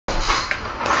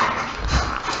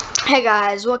Hey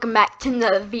guys, welcome back to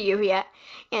another video here,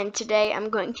 and today I'm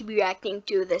going to be reacting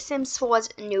to The Sims 4's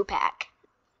new pack.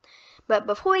 But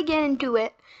before we get into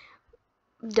it,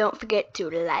 don't forget to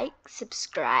like,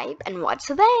 subscribe, and watch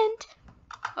to the end.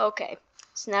 Okay,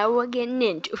 so now we're getting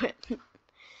into it.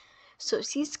 So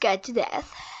she's scared to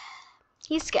death.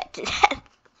 He's scared to death.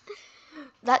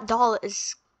 That doll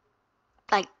is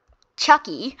like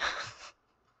Chucky,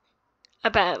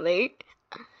 apparently.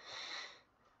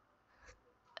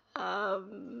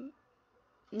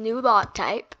 New lot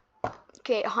type.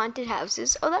 Okay, haunted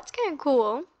houses. Oh, that's kind of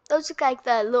cool. Those look like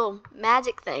the little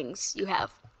magic things you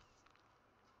have.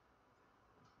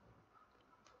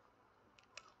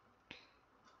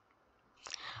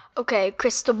 Okay,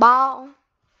 crystal ball.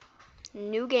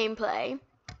 New gameplay.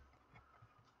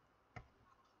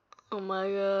 Oh my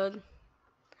god.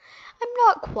 I'm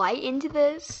not quite into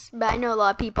this, but I know a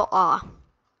lot of people are.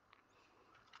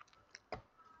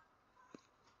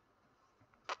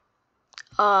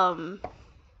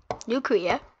 New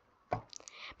career.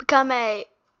 Become a...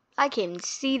 I can't even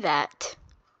see that.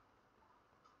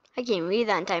 I can't read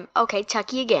that in time. Okay,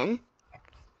 Chucky again.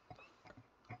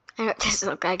 I know it doesn't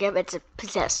look like it, but it's a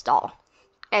possessed doll.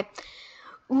 Okay.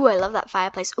 Ooh, I love that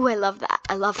fireplace. Ooh, I love that.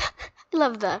 I love that. I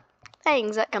love the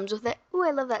things that comes with it. Ooh,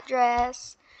 I love that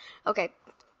dress. Okay,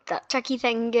 that Chucky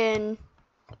thing again.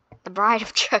 The Bride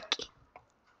of Chucky.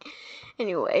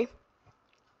 Anyway.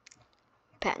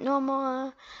 Pet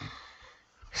normal.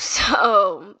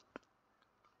 So,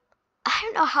 I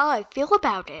don't know how I feel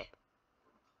about it.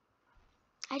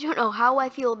 I don't know how I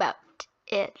feel about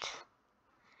it.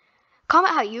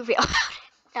 Comment how you feel about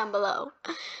it down below.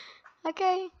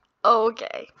 Okay?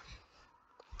 Okay.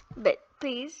 But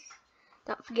please,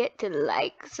 don't forget to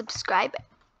like, subscribe,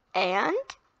 and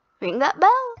ring that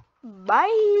bell.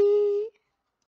 Bye!